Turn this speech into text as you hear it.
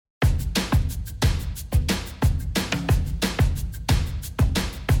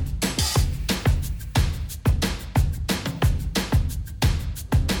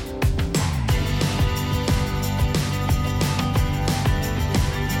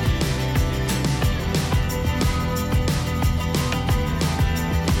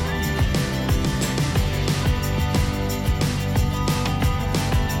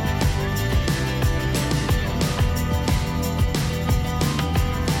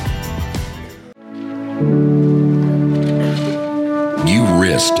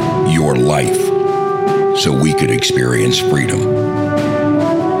sacrificed your life so we could experience freedom.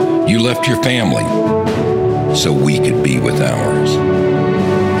 You left your family so we could be with ours.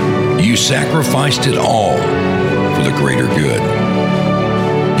 You sacrificed it all for the greater good.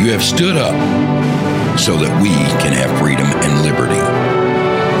 You have stood up so that we can have freedom and liberty.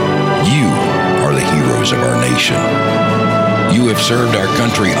 You are the heroes of our nation. You have served our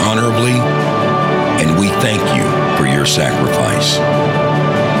country honorably, and we thank you for your sacrifice.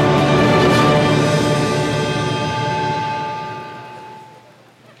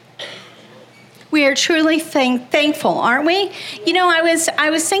 We are truly thankful, aren't we? You know, I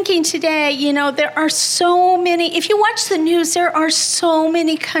was thinking today, you know, there are so many, if you watch the news, there are so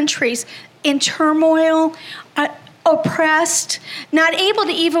many countries in turmoil, oppressed, not able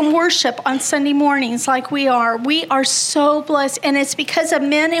to even worship on Sunday mornings like we are. We are so blessed, and it's because of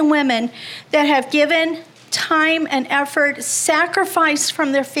men and women that have given time and effort, sacrifice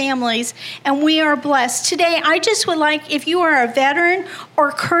from their families, and we are blessed. Today, I just would like, if you are a veteran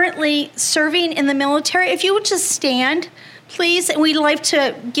or currently serving in the military, if you would just stand, please, and we'd like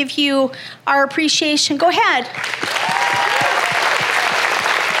to give you our appreciation. Go ahead.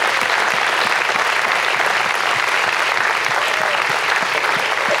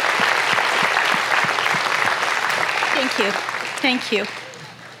 Thank you.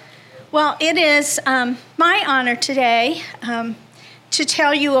 Well, it is my honor today to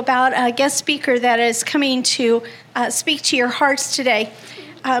tell you about a guest speaker that is coming to speak to your hearts today.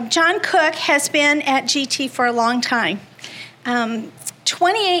 John Cook has been at GT for a long time.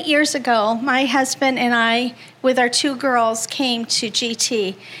 28 years ago, my husband and I, with our two girls, came to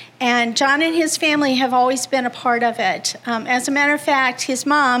GT. And John and his family have always been a part of it. As a matter of fact, his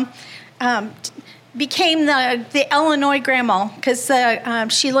mom became the Illinois grandma because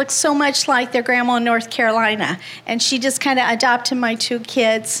she looked so much like their grandma in North Carolina, and she just kind of adopted my two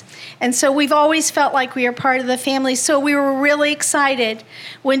kids. And so we've always felt like we were part of the family. So we were really excited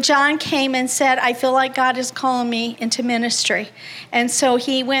when John came and said, I feel like God is calling me into ministry. And so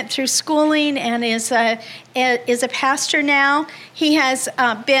he went through schooling and is a pastor now. He has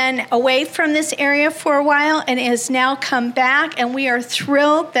been away from this area for a while and has now come back, and we are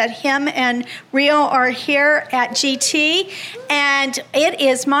thrilled that him and Rio are here at GT. And it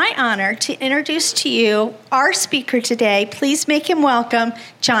is my honor to introduce to you our speaker today. Please make him welcome,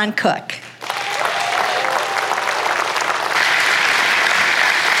 John Cook.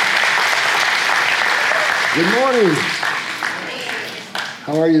 Good morning.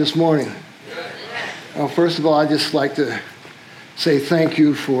 How are you this morning? Well, first of all, I'd just like to say thank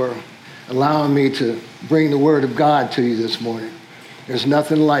you for allowing me to bring the Word of God to you this morning. There's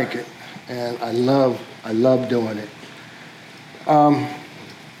nothing like it, and I love doing it.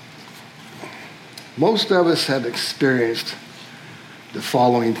 Most of us have experienced the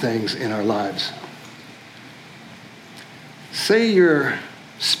following things in our lives. Say you're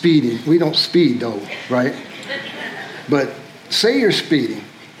speeding. We don't speed though, right? But say you're speeding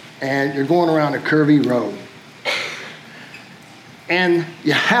and you're going around a curvy road. And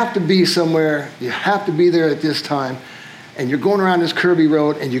you have to be somewhere, you have to be there at this time, and you're going around this curvy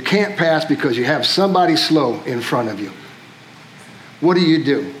road and you can't pass because you have somebody slow in front of you. What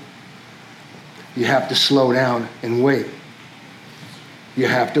do? You have to slow down and wait. You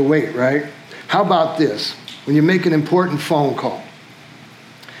have to wait, right? How about this? When you make an important phone call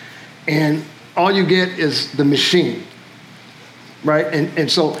and all you get is the machine, right?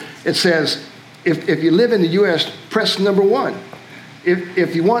 And so it says, if you live in the U.S., press number 1.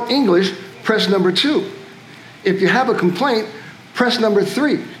 If you want English, press number 2. If you have a complaint, press number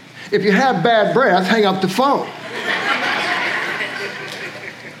 3. If you have bad breath, hang up the phone.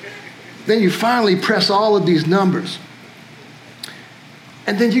 Then you finally press all of these numbers.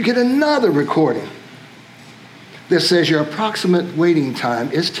 And then you get another recording that says your approximate waiting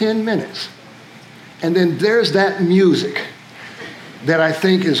time is 10 minutes. And then there's that music that I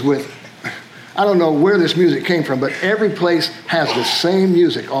think is with, I don't know where this music came from, but every place has the same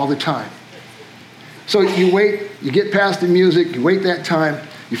music all the time. So you wait, you get past the music, you wait that time,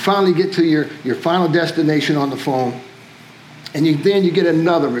 you finally get to your final destination on the phone, and then you get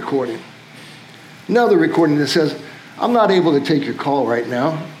another recording. Another recording that says, I'm not able to take your call right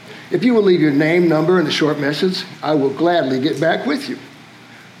now. If you will leave your name, number, and a short message, I will gladly get back with you.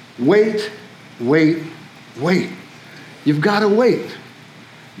 Wait, wait, wait. You've got to wait.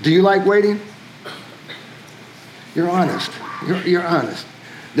 Do you like waiting? You're honest. You're honest.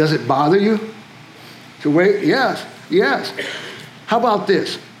 Does it bother you to wait? Yes, yes. How about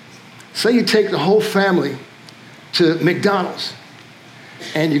this? Say you take the whole family to McDonald's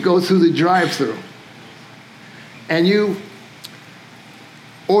and you go through the drive-thru and you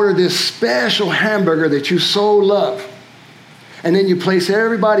order this special hamburger that you so love. And then you place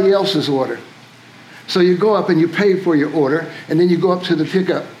everybody else's order. So you go up and you pay for your order, and then you go up to the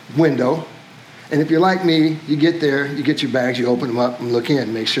pickup window. And if you're like me, you get there, you get your bags, you open them up and look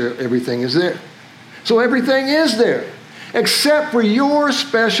in, make sure everything is there. So everything is there, except for your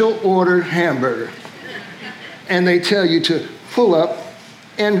special ordered hamburger. And they tell you to pull up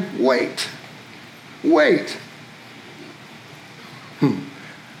and wait. Wait.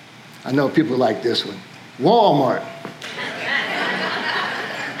 I know people like this one. Walmart.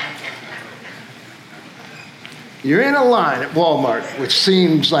 You're in a line at Walmart, which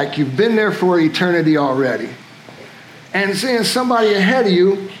seems like you've been there for eternity already. And seeing somebody ahead of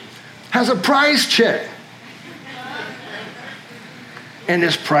you has a price check. And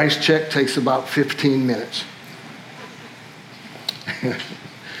this price check takes about 15 minutes.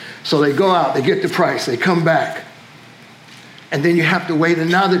 So they go out, they get the price, they come back. And then you have to wait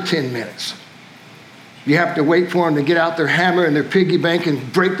another 10 minutes. You have to wait for them to get out their hammer and their piggy bank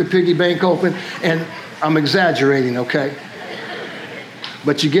and break the piggy bank open. And I'm exaggerating, okay?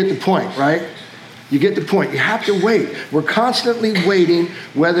 But you get the point, right? You get the point. You have to wait. We're constantly waiting,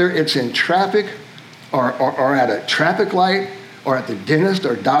 whether it's in traffic or at a traffic light or at the dentist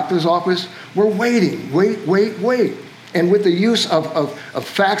or doctor's office. We're waiting. Wait. And with the use of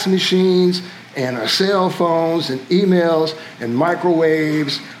fax machines and our cell phones and emails and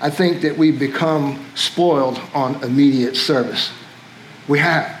microwaves, I think that we've become spoiled on immediate service. We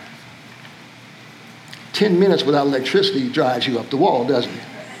have. 10 minutes without electricity drives you up the wall, doesn't it?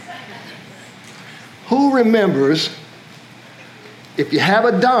 Who remembers, if you have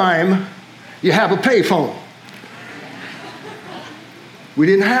a dime, you have a payphone? We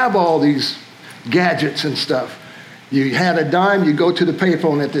didn't have all these gadgets and stuff. You had a dime, you go to the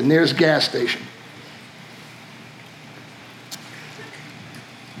payphone at the nearest gas station.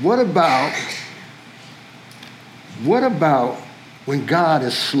 What about when God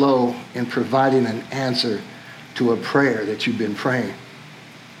is slow in providing an answer to a prayer that you've been praying?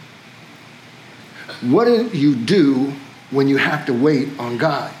 What do you do when you have to wait on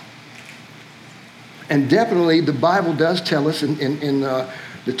God? And definitely the Bible does tell us in the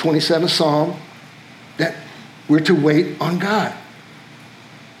 27th Psalm that we're to wait on God.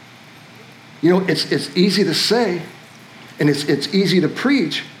 You know, it's easy to say, and it's easy to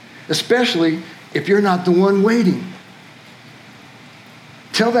preach, especially if you're not the one waiting.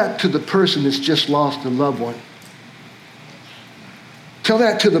 Tell that to the person that's just lost a loved one. Tell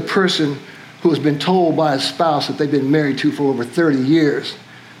that to the person who has been told by a spouse that they've been married to for over 30 years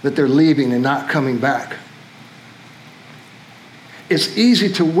that they're leaving and not coming back. It's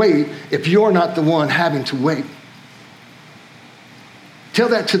easy to wait if you're not the one having to wait. Tell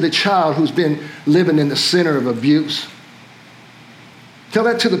that to the child who's been living in the center of abuse. Tell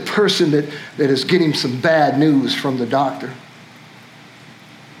that to the person that is getting some bad news from the doctor.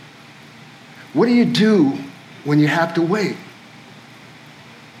 What do you do when you have to wait?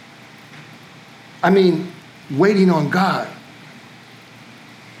 I mean, waiting on God.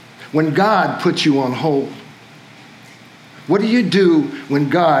 When God puts you on hold. What do you do when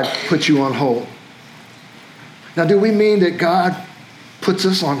God puts you on hold? Now, do we mean that God puts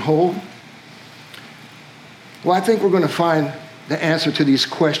us on hold? Well, I think we're going to find the answer to these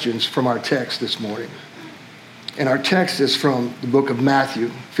questions from our text this morning. And our text is from the book of Matthew,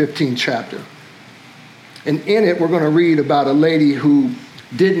 15th chapter. And in it, we're going to read about a lady who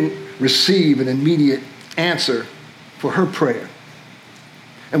didn't receive an immediate answer for her prayer.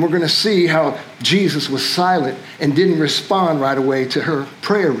 And we're going to see how Jesus was silent and didn't respond right away to her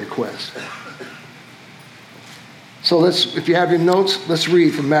prayer request. So if you have your notes, let's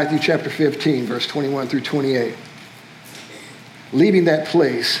read from Matthew chapter 15, verse 21 through 28. Leaving that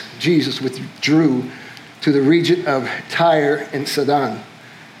place, Jesus withdrew to the region of Tyre and Sidon.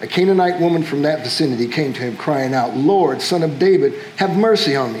 A Canaanite woman from that vicinity came to him crying out, "Lord, Son of David, have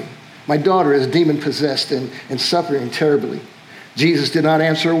mercy on me. My daughter is demon-possessed and suffering terribly." Jesus did not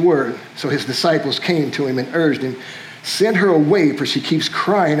answer a word, so his disciples came to him and urged him, "Send her away, for she keeps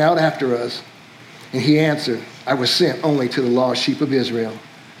crying out after us." And he answered, "I was sent only to the lost sheep of Israel."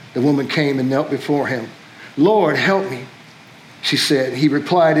 The woman came and knelt before him. "Lord, help me," she said. He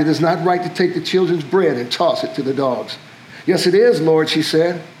replied, "It is not right to take the children's bread and toss it to the dogs." "Yes, it is, Lord," she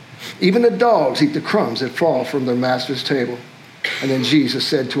said. "Even the dogs eat the crumbs that fall from their master's table." And then Jesus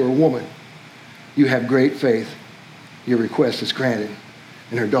said to her, "Woman, you have great faith. Your request is granted."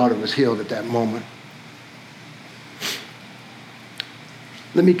 And her daughter was healed at that moment.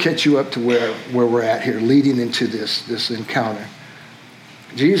 Let me catch you up to where we're at here, leading into this encounter.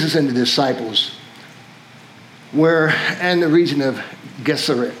 Jesus and the disciples were in the region of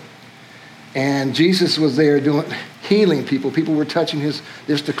Gennesaret. And Jesus was there healing people. People were touching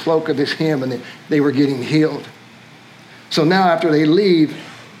the cloak of his hem, and they were getting healed. So now after they leave,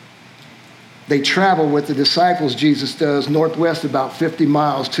 they travel with the disciples, Jesus does, northwest about 50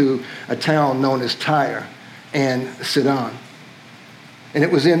 miles to a town known as Tyre and Sidon. And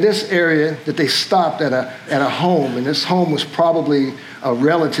it was in this area that they stopped at a home, and this home was probably a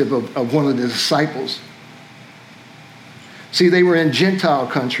relative of one of the disciples. See, they were in Gentile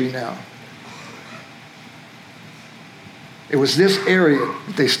country now. It was this area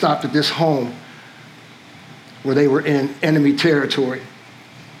that they stopped at this home where they were in enemy territory.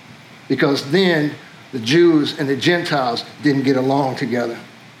 Because then the Jews and the Gentiles didn't get along together.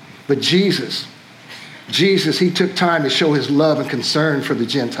 But Jesus, he took time to show his love and concern for the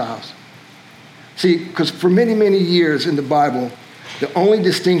Gentiles. See, because for many, many years in the Bible, the only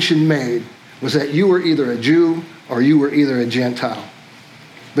distinction made was that you were either a Jew or you were either a Gentile.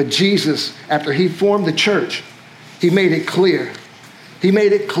 But Jesus, after he formed the church, he made it clear. He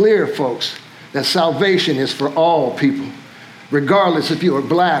made it clear, folks, that salvation is for all people, regardless if you are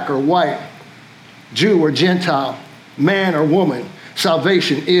black or white, Jew or Gentile, man or woman.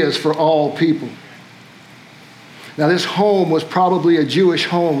 Salvation is for all people. Now, this home was probably a Jewish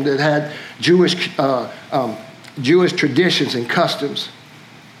home that had Jewish traditions and customs.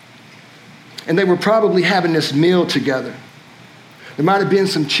 And they were probably having this meal together. There might have been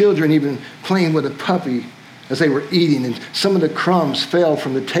some children even playing with a puppy as they were eating, and some of the crumbs fell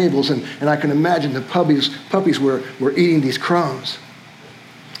from the tables, and I can imagine the puppies were eating these crumbs.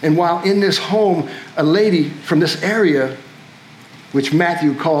 And while in this home, a lady from this area, which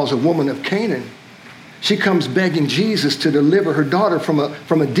Matthew calls a woman of Canaan, she comes begging Jesus to deliver her daughter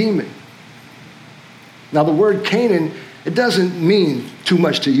from a demon. Now, the word Canaan, it doesn't mean too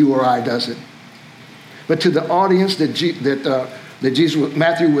much to you or I, does it? But to the audience that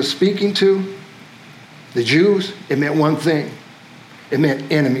Matthew was speaking to, the Jews, it meant one thing. It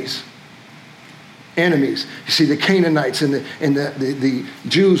meant enemies. Enemies. You see, the Canaanites and the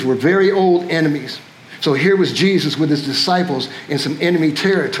Jews were very old enemies. So here was Jesus with his disciples in some enemy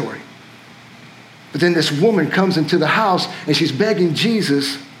territory. But then this woman comes into the house and she's begging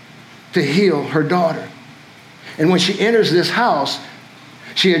Jesus to heal her daughter. And when she enters this house,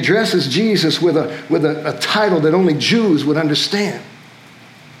 she addresses Jesus with a title that only Jews would understand.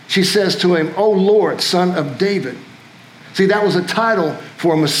 She says to him, "O Lord, Son of David." See, that was a title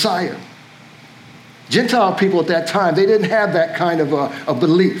for a Messiah. Gentile people at that time, they didn't have that kind of a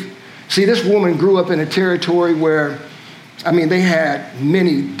belief. See, this woman grew up in a territory where, they had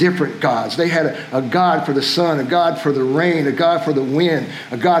many different gods. They had a God for the sun, a God for the rain, a God for the wind,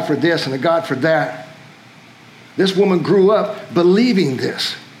 a God for this and a God for that. This woman grew up believing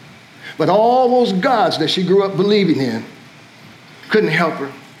this. But all those gods that she grew up believing in couldn't help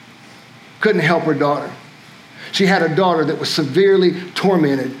her. Couldn't help her daughter. She had a daughter that was severely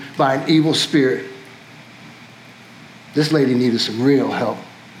tormented by an evil spirit. This lady needed some real help.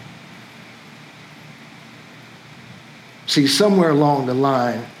 See, somewhere along the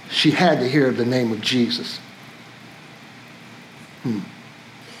line, she had to hear of the name of Jesus.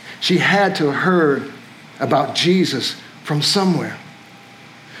 She had to have heard about Jesus from somewhere.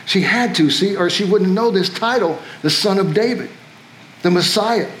 She had to, see, or she wouldn't know this title, the Son of David, the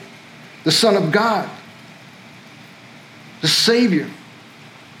Messiah, the Son of God, the Savior.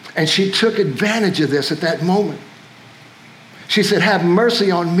 And she took advantage of this at that moment. She said, "Have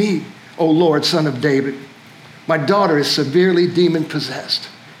mercy on me, O Lord, Son of David. My daughter is severely demon-possessed."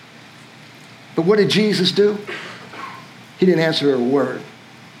 But what did Jesus do? He didn't answer her a word.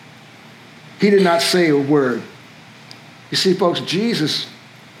 He did not say a word. You see, folks, Jesus,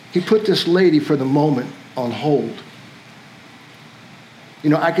 he put this lady for the moment on hold.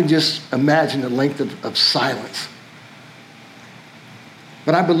 I can just imagine the length of silence.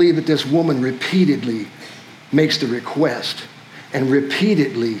 But I believe that this woman repeatedly makes the request and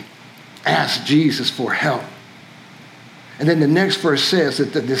repeatedly asks Jesus for help. And then the next verse says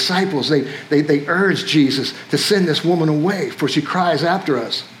that the disciples, they urge Jesus to send this woman away, for she cries after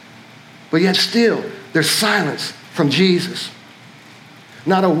us. But yet still, there's silence from Jesus.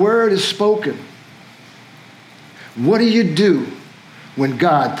 Not a word is spoken. What do you do when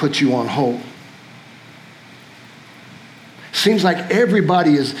God puts you on hold? Seems like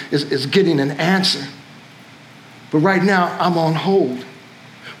everybody is getting an answer. But right now, I'm on hold.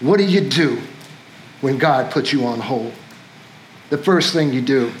 What do you do when God puts you on hold? The first thing you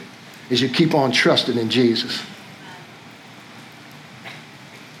do is you keep on trusting in Jesus.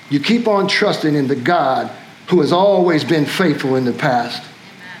 You keep on trusting in the God who has always been faithful in the past.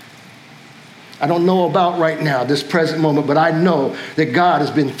 I don't know about right now, this present moment, but I know that God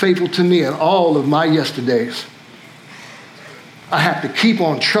has been faithful to me in all of my yesterdays. I have to keep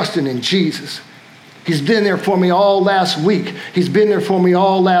on trusting in Jesus. He's been there for me all last week. He's been there for me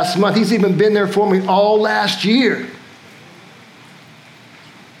all last month. He's even been there for me all last year.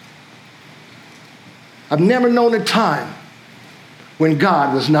 I've never known a time when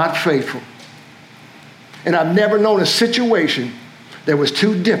God was not faithful. And I've never known a situation that was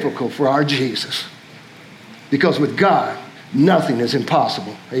too difficult for our Jesus. Because with God, nothing is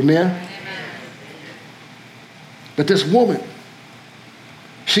impossible. Amen? Amen. But this woman,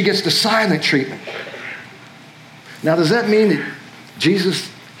 she gets the silent treatment. Now, does that mean that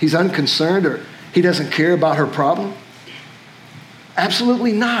Jesus, he's unconcerned or he doesn't care about her problem?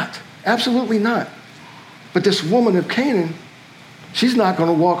 Absolutely not. Absolutely not. But this woman of Canaan, she's not going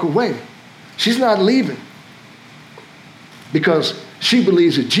to walk away. She's not leaving because she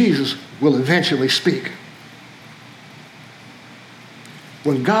believes that Jesus will eventually speak.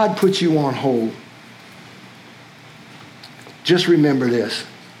 When God puts you on hold, just remember this.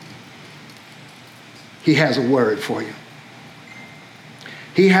 He has a word for you.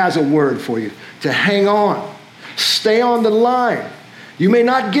 He has a word for you to hang on. Stay on the line. You may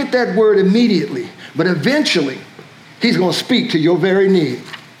not get that word immediately, but eventually he's going to speak to your very need.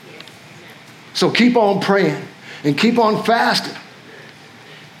 So keep on praying and keep on fasting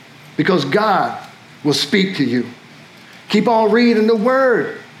because God will speak to you. Keep on reading the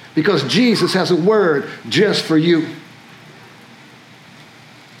word because Jesus has a word just for you.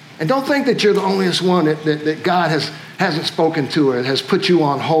 And don't think that you're the only one that God hasn't spoken to or has put you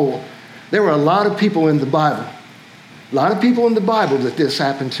on hold. There were a lot of people in the Bible. A lot of people in the Bible that this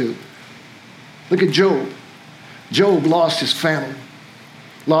happened to. Look at Job. Job lost his family,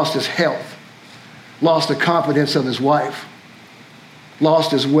 lost his health, lost the confidence of his wife,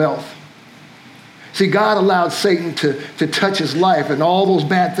 lost his wealth. See, God allowed Satan to touch his life, and all those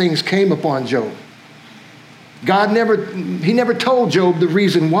bad things came upon Job. God never told Job the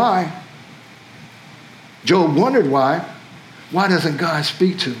reason why. Job wondered why. Why doesn't God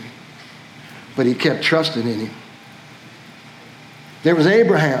speak to me? But he kept trusting in him. There was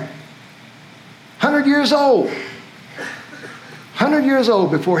Abraham, 100 years old. 100 years old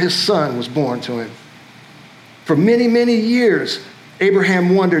before his son was born to him. For many, many years,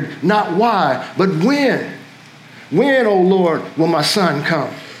 Abraham wondered not why, but when. When, O Lord, will my son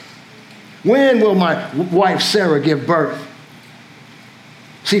come? When will my wife Sarah give birth?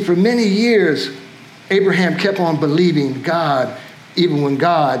 See, for many years, Abraham kept on believing God, even when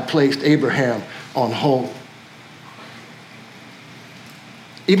God placed Abraham on hold.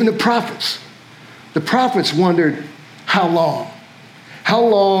 Even the prophets wondered, how long? How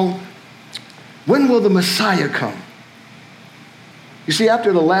long? When will the Messiah come? You see,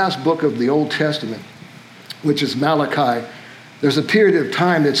 after the last book of the Old Testament, which is Malachi, there's a period of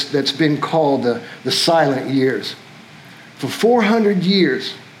time that's been called the silent years. For 400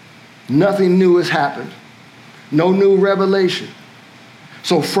 years, nothing new has happened. No new revelation.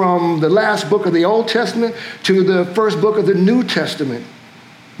 So from the last book of the Old Testament to the first book of the New Testament,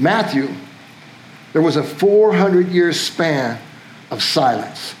 Matthew, there was a 400-year span of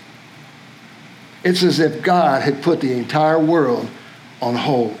silence. It's as if God had put the entire world on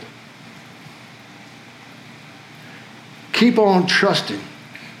hold. Keep on trusting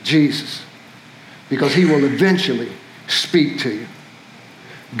Jesus because he will eventually speak to you.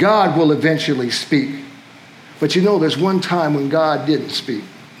 God will eventually speak. But you know, there's one time when God didn't speak.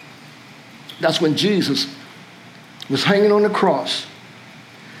 That's when Jesus was hanging on the cross.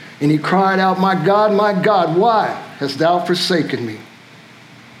 And he cried out, my God, why hast thou forsaken me?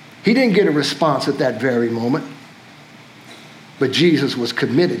 He didn't get a response at that very moment. But Jesus was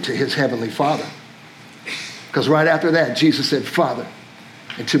committed to his heavenly Father. Because right after that, Jesus said, Father,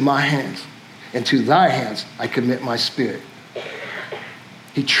 into my hands, and to thy hands I commit my spirit.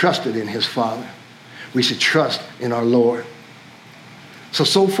 He trusted in his Father. We should trust in our Lord.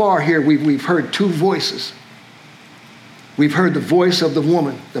 So far here, we've heard two voices. We've heard the voice of the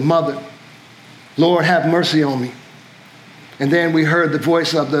woman, the mother. Lord, have mercy on me. And then we heard the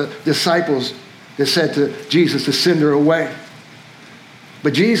voice of the disciples that said to Jesus to send her away.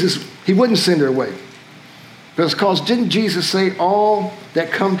 But Jesus, he wouldn't send her away. Because didn't Jesus say, all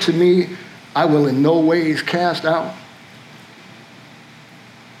that come to me, I will in no ways cast out?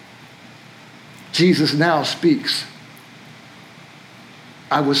 Jesus now speaks.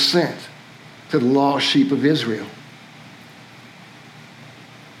 I was sent to the lost sheep of Israel.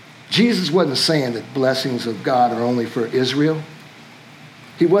 Jesus wasn't saying that blessings of God are only for Israel.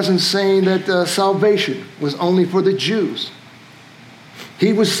 He wasn't saying that salvation was only for the Jews.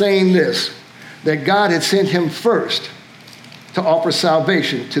 He was saying this, that God had sent him first to offer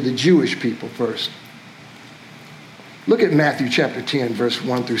salvation to the Jewish people first. Look at Matthew chapter 10, verse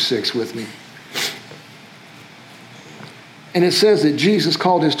 1 through 6 with me. And it says that Jesus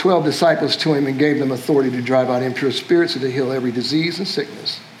called his 12 disciples to him and gave them authority to drive out impure spirits and to heal every disease and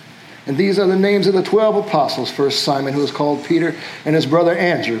sickness. And these are the names of the 12 apostles. First, Simon, who is called Peter, and his brother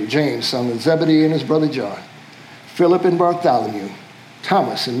Andrew, James, son of Zebedee, and his brother John, Philip and Bartholomew,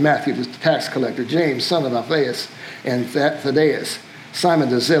 Thomas and Matthew, the tax collector, James, son of Alphaeus, and Thaddeus, Simon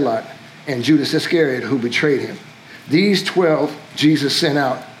the Zealot, and Judas Iscariot, who betrayed him. These 12 Jesus sent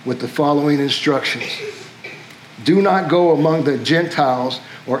out with the following instructions. Do not go among the Gentiles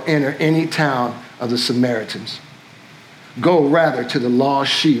or enter any town of the Samaritans. Go rather to the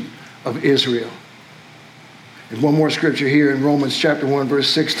lost sheep of Israel. And one more scripture here in Romans chapter 1, verse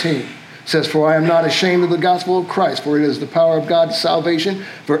 16. It says, for I am not ashamed of the gospel of Christ, for it is the power of God's salvation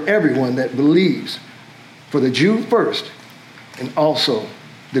for everyone that believes, for the Jew first, and also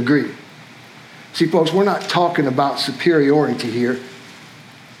the Greek. See, folks, we're not talking about superiority here,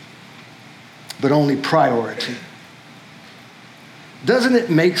 but only priority. Doesn't it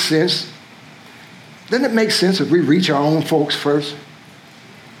make sense? Doesn't it make sense if we reach our own folks first?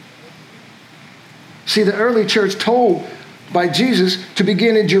 See, the early church told by Jesus to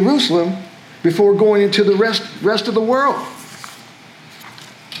begin in Jerusalem before going into the rest of the world.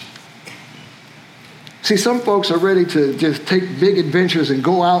 See, some folks are ready to just take big adventures and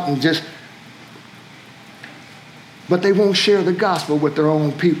go out and but they won't share the gospel with their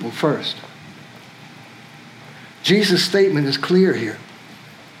own people first. Jesus' statement is clear here.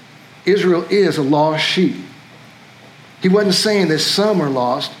 Israel is a lost sheep. He wasn't saying that some are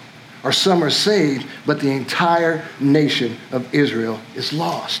lost or some are saved, but the entire nation of Israel is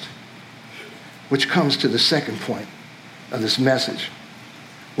lost. Which comes to the second point of this message.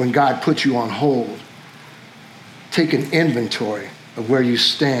 When God puts you on hold, take an inventory of where you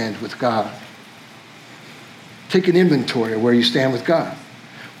stand with God. Take an inventory of where you stand with God.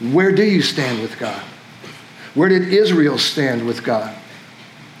 Where do you stand with God? Where did Israel stand with God?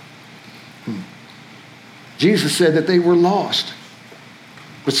 Jesus said that they were lost.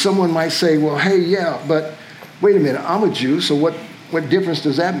 But someone might say, well, hey, yeah, but wait a minute, I'm a Jew, so what difference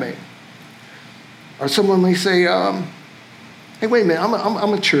does that make? Or someone may say, hey, wait a minute,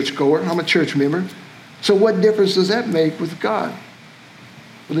 I'm a churchgoer, I'm a church member, so what difference does that make with God?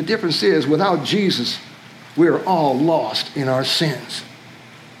 Well, the difference is, without Jesus, we're all lost in our sins.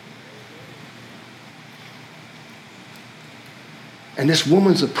 And this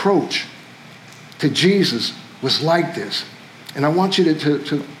woman's approach to Jesus was like this. And I want you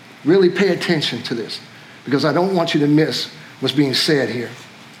to really pay attention to this, because I don't want you to miss what's being said here.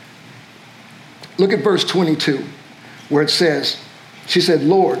 Look at verse 22, where it says, she said,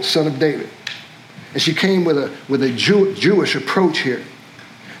 Lord, son of David. And she came with a Jewish approach here.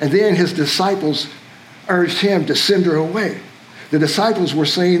 And then his disciples urged him to send her away. The disciples were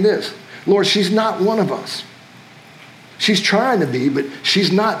saying this, Lord, she's not one of us. She's trying to be, but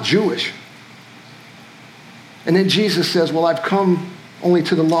she's not Jewish. And then Jesus says, well, I've come only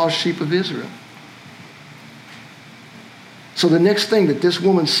to the lost sheep of Israel. So the next thing that this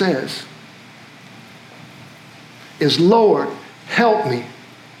woman says is, Lord, help me.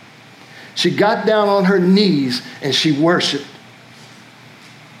 She got down on her knees and she worshiped.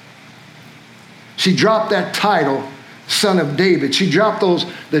 She dropped that title, Son of David. She dropped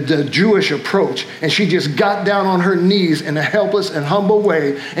the Jewish approach, and she just got down on her knees in a helpless and humble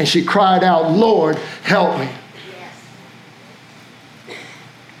way, and she cried out, Lord, help me. Yes.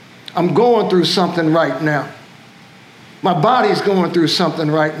 I'm going through something right now. My body's going through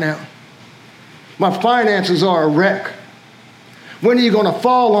something right now. My finances are a wreck. When are you going to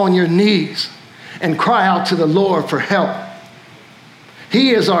fall on your knees and cry out to the Lord for help?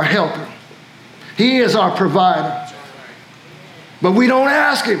 He is our helper. He is our provider. But we don't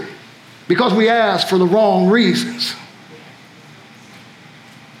ask him because we ask for the wrong reasons.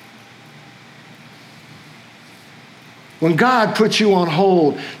 When God puts you on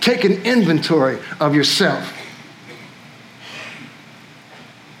hold, take an inventory of yourself.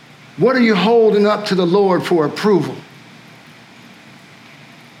 What are you holding up to the Lord for approval?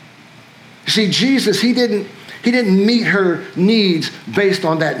 You see, Jesus, he didn't meet her needs based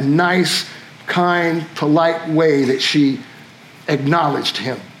on that nice, kind, polite way that she acknowledged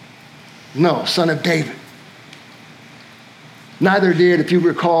him. No, Son of David. Neither did, if you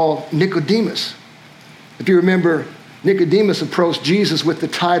recall, Nicodemus. If you remember, Nicodemus approached Jesus with the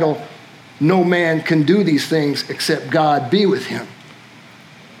title, no man can do these things except God be with him.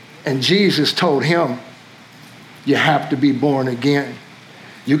 And Jesus told him, you have to be born again.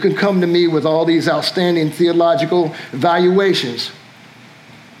 You can come to me with all these outstanding theological evaluations,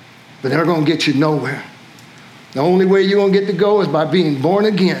 but they're going to get you nowhere. The only way you're going to get to go is by being born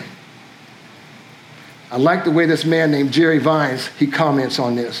again. I like the way this man named Jerry Vines, he comments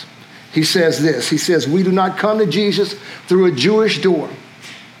on this. He says this. He says, we do not come to Jesus through a Jewish door.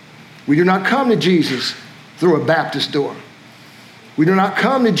 We do not come to Jesus through a Baptist door. We do not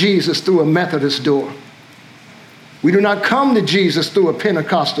come to Jesus through a Methodist door. We do not come to Jesus through a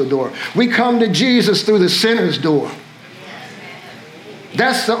Pentecostal door. We come to Jesus through the sinner's door.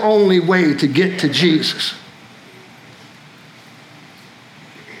 That's the only way to get to Jesus.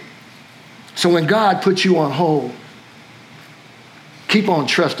 So when God puts you on hold, keep on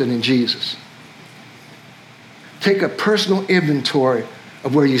trusting in Jesus. Take a personal inventory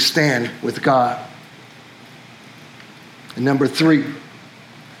of where you stand with God. And number 3,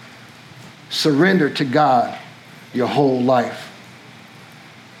 surrender to God your whole life.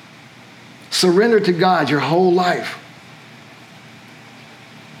 Surrender to God your whole life.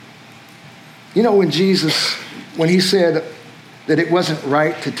 You know, when Jesus, when he said that it wasn't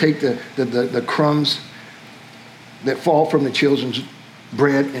right to take the crumbs that fall from the children's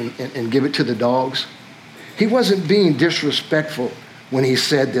bread and give it to the dogs, he wasn't being disrespectful when he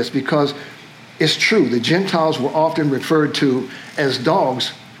said this, because it's true. The Gentiles were often referred to as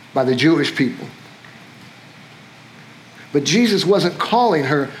dogs by the Jewish people. But Jesus wasn't calling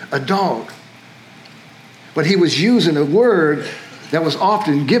her a dog, but he was using a word that was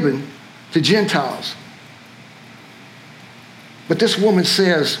often given to Gentiles. But this woman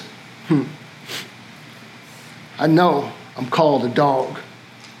says, I know I'm called a dog,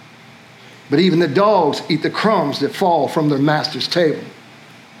 but even the dogs eat the crumbs that fall from their master's table.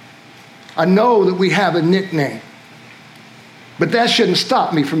 I know that we have a nickname, but that shouldn't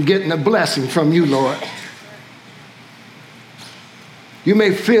stop me from getting a blessing from you, Lord. You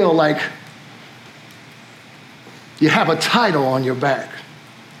may feel like you have a title on your back,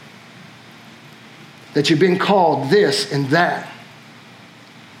 that you've been called this and that.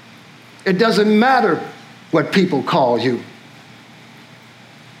 It doesn't matter what people call you.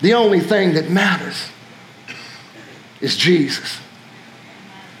 The only thing that matters is Jesus.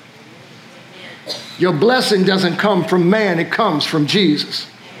 Your blessing doesn't come from man, it comes from Jesus.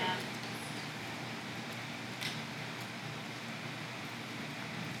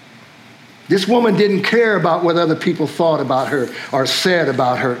 This woman didn't care about what other people thought about her or said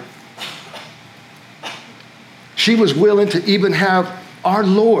about her. She was willing to even have our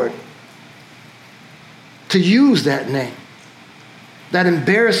Lord to use that name, that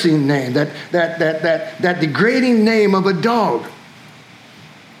embarrassing name, that degrading name of a dog.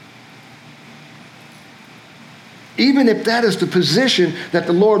 Even if that is the position that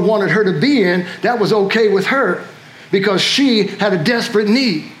the Lord wanted her to be in, that was okay with her because she had a desperate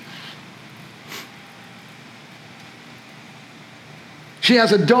need. She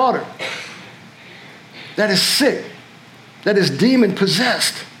has a daughter that is sick, that is demon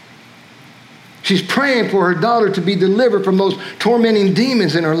possessed. She's praying for her daughter to be delivered from those tormenting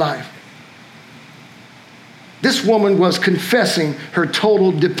demons in her life. This woman was confessing her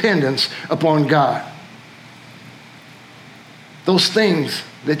total dependence upon God. Those things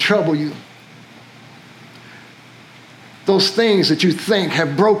that trouble you, those things that you think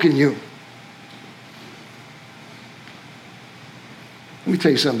have broken you. Let me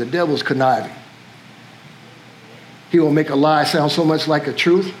tell you something, the devil's conniving. He will make a lie sound so much like a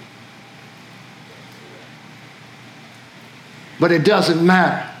truth. But it doesn't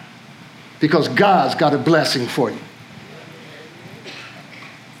matter because God's got a blessing for you.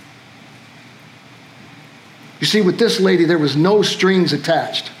 You see, with this lady, there was no strings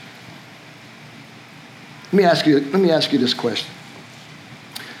attached. Let me ask you this question.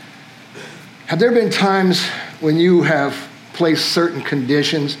 Have there been times when you have placed certain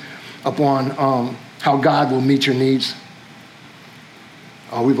conditions upon how God will meet your needs?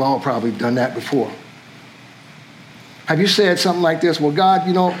 Oh, we've all probably done that before. Have you said something like this? Well, God,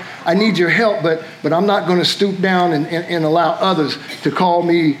 I need your help, but I'm not going to stoop down and allow others to call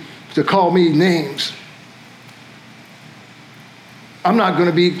me names. I'm not going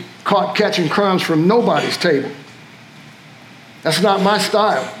to be caught catching crumbs from nobody's table. That's not my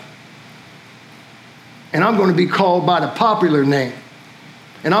style. And I'm going to be called by the popular name.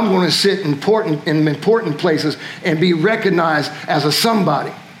 And I'm going to sit in important places and be recognized as a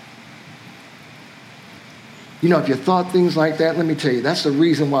somebody. If you thought things like that, let me tell you, that's the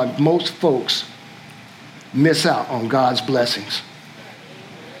reason why most folks miss out on God's blessings.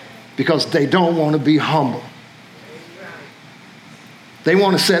 Because they don't want to be humble. They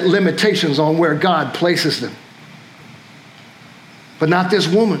want to set limitations on where God places them. But not this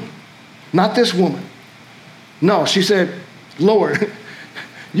woman. Not this woman. No, she said, Lord,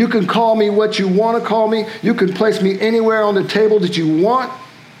 you can call me what you want to call me. You can place me anywhere on the table that you want.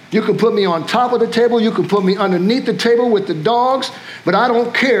 You can put me on top of the table. You can put me underneath the table with the dogs. But I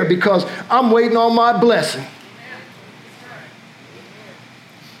don't care because I'm waiting on my blessing.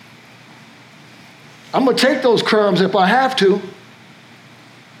 I'm going to take those crumbs if I have to.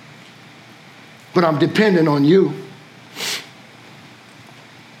 But I'm dependent on you.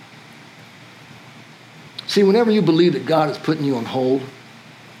 See, whenever you believe that God is putting you on hold,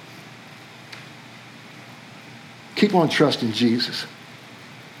 keep on trusting Jesus.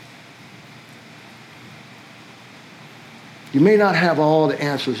 You may not have all the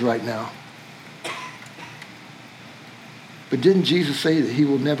answers right now. But didn't Jesus say that he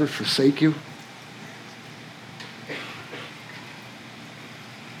will never forsake you?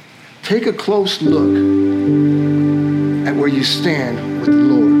 Take a close look at where you stand with the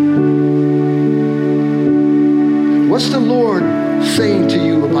Lord. What's the Lord saying to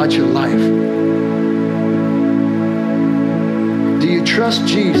you about your life? Do you trust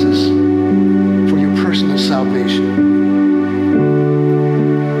Jesus for your personal salvation?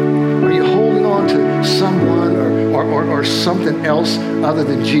 Are you holding on to someone or something else other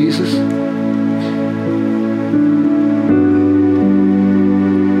than Jesus?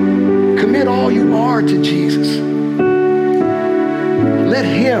 Commit all you are to Jesus. Let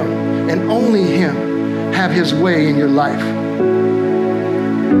him and only him have his way in your life.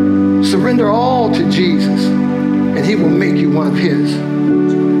 Surrender all to Jesus, and he will make you one of his.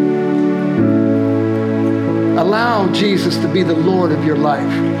 Allow Jesus to be the Lord of your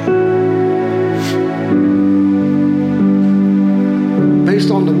life. Based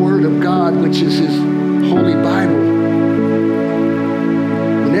on the Word of God, which is his Holy Bible.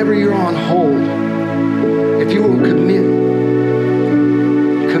 Whenever you're on hold, if you will commit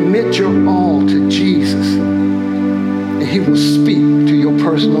your all to Jesus, and he will speak to your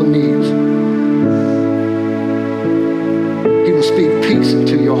personal needs. He will speak peace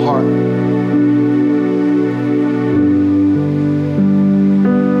into your heart.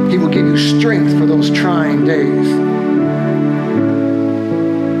 He will give you strength for those trying days.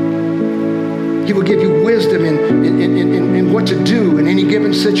 He will give you wisdom in what to do in any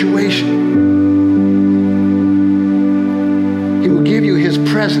given situation. He will give you his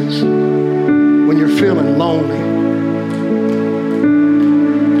presence when you're feeling lonely.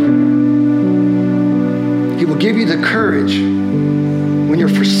 He will give you the courage when you're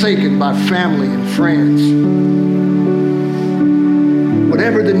forsaken by family and friends.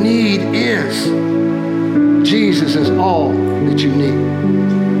 Whatever the need is, Jesus is all that you need.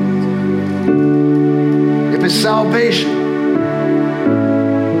 If it's salvation,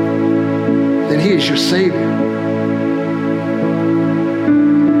 then he is your Savior.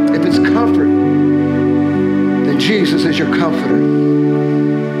 If it's comfort, then Jesus is your comforter.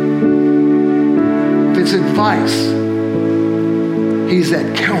 If it's advice, he's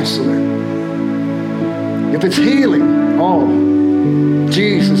that counselor. If it's healing, oh,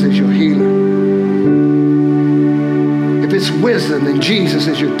 Jesus is your healer. If it's wisdom, then Jesus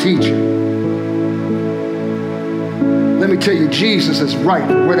is your teacher. Let me tell you, Jesus is right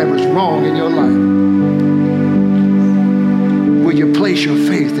for whatever's wrong in your life. Will you place your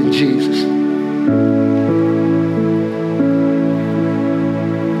faith in Jesus?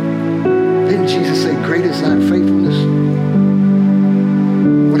 Didn't Jesus say, great is thy faithfulness?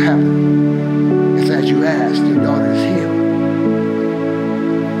 What happened? It's as you asked, your daughter is healed.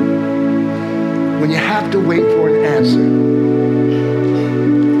 When you have to wait for an answer,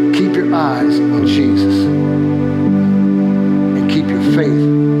 keep your eyes on Jesus. Keep your faith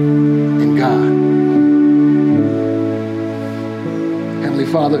in God. Heavenly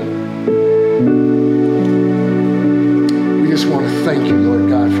Father, we just want to thank you, Lord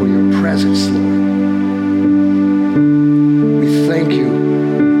God, for your presence, Lord. We thank you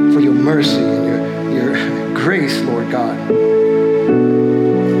for your mercy and your grace, Lord God.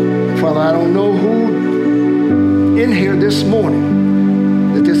 Father, I don't know who in here this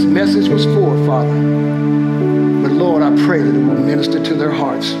morning that this message was for, Father. But Lord, I pray that it will minister to their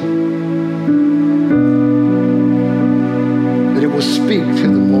hearts. That it will speak to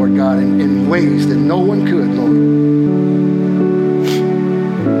them, Lord God, in ways that no one could, Lord.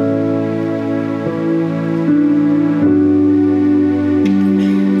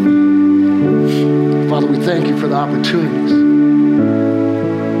 Father, we thank you for the opportunities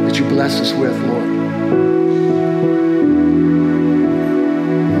that you bless us with, Lord.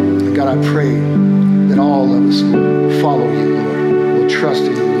 And God, I pray that all of us will follow you, Lord. We'll trust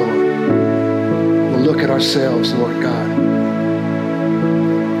in you, Lord. We'll look at ourselves, Lord God,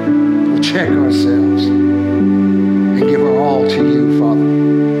 check ourselves and give our all to you, Father.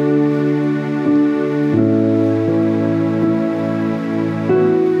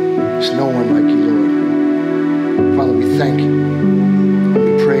 There's no one like you, Lord. Father, we thank you.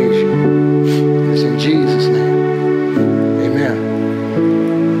 We praise you. It's in Jesus' name. Amen.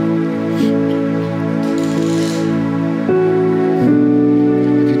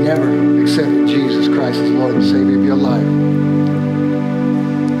 If you never accepted Jesus Christ as Lord and Savior of your life,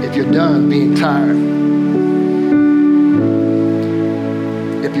 if you're done being tired,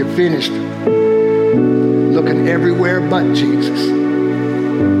 if you're finished looking everywhere but Jesus,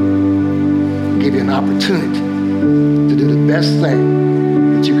 give you an opportunity to do the best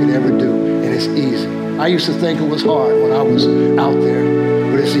thing that you could ever do, and it's easy. I used to think it was hard when I was out there,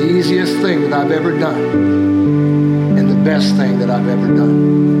 but it's the easiest thing that I've ever done, and the best thing that I've ever done.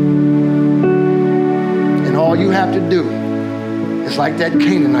 And all you have to do is, like that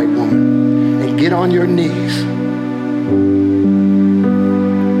Canaanite woman, and get on your knees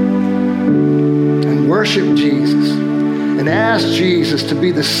and worship Jesus and ask Jesus to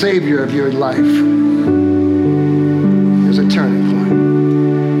be the Savior of your life. There's a turning point.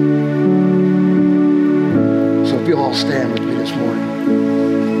 So if you'll all stand with me this morning.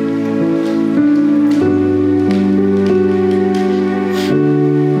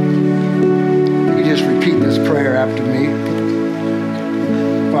 You can just repeat this prayer after me.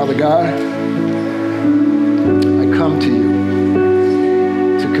 Father God, I come to you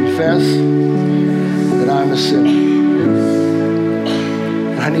to confess that I'm a sinner.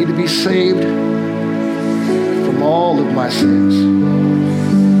 I need to be saved from all of my sins.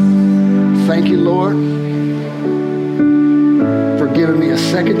 Thank you, Lord, for giving me a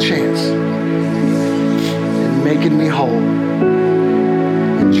second chance and making me whole.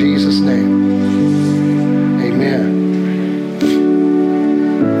 In Jesus' name, amen.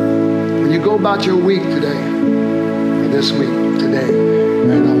 When you go about your week today, or this week, today, I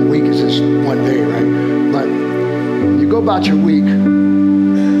know a week is just one day, right? But when you go about your week,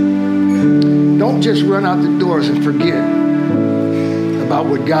 don't just run out the doors and forget about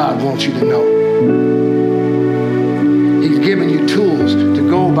what God wants you to know. He's given you tools to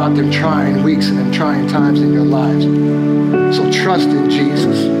go about them trying weeks and them trying times in your lives. So trust in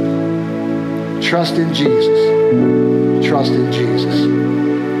Jesus. Trust in Jesus. Trust in Jesus.